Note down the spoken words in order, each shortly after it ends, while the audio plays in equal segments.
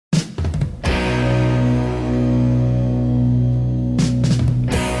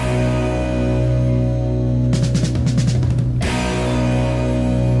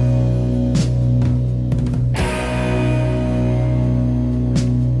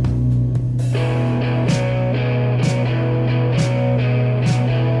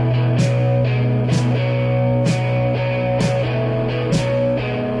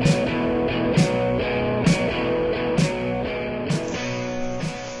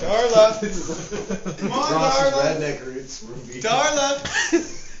Darla. Come on, Ross's Darla. redneck roots. Darla.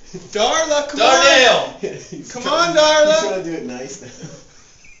 Darla, come Darnell. on. Come on, Darla. He's trying to do it nice now.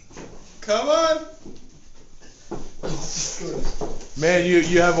 Come on. Man,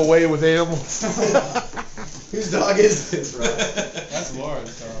 you have a way with animals. Whose dog is this, Ross? That's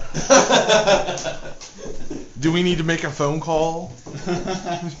Lauren's dog. Do we need to make a phone call?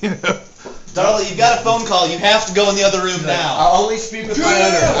 Darla, you've got a phone call. You have to go in the other room now. I'll only speak with my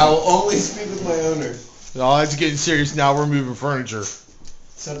owner. I will only speak with my owner. No, it's getting serious now. We're moving furniture.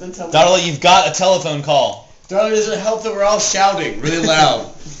 Something. Darla, you've got a telephone call. Darla, does it help that we're all shouting really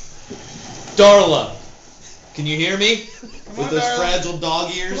loud? Darla, can you hear me? Come With on, those Darla. fragile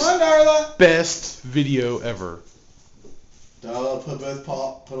dog ears? Come on, Darla. Best video ever. Darla, put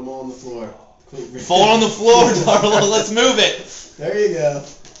them all on the floor. Fall on the floor, Darla. Let's move it. There you go.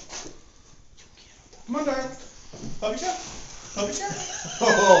 Come on, Darla. Puppy chow. Puppy chow.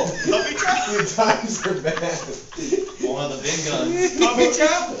 Oh, Puppy chow. your times are bad. One of the big guns. Puppy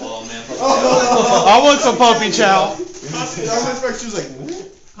chow. Oh, man. Puppy Oh. I want some puppy chow. She was like,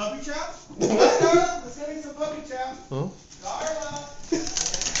 puppy chow? Come on, Darla. Let's get some puppy chow. Huh? Darla.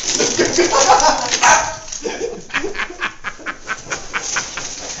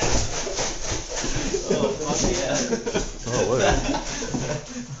 Oh, fuck yeah. Oh,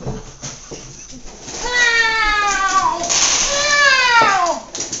 wait.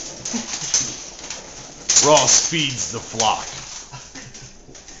 Ross feeds the flock.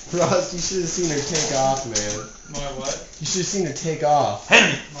 Ross, you should have seen her take off, man. My what? You should have seen her take off.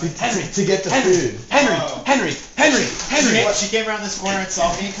 Henry. To get the food. Henry. She came around this corner and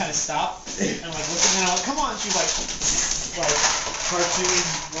saw me and kind of stopped and like looked at me and I'm like, come on. She was like cartoon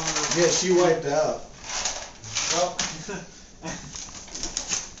one of the. Yeah, she wiped out. Well,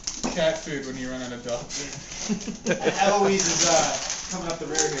 cat food when you run out of dog food. Eloise is coming up the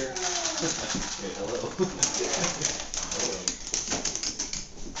rear here.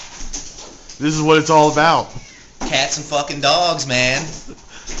 This is what it's all about. Cats and fucking dogs, man.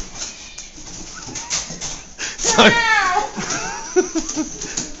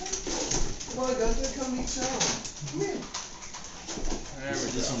 Come on, guys, come eat some. Come here.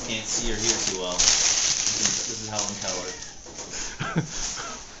 This one can't see or hear too well. This is how I'm colored.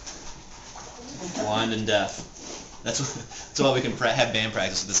 Blind and deaf. That's why we can have band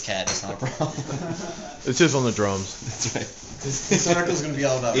practice with this cat. That's not a problem. It's just on the drums. That's right. This article's gonna be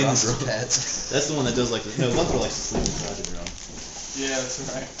all about In Ross's the- cats. That's the one that does like the. No, Gunther likes to sleep inside the drum. Yeah, that's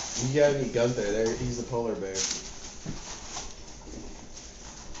right. You gotta meet Gunther. There, he's the polar bear.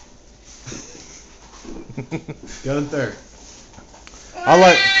 Gunther. I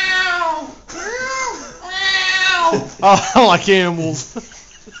like. I like animals.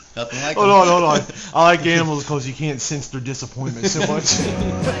 Nothing like Hold on. I like animals because you can't sense their disappointment so much.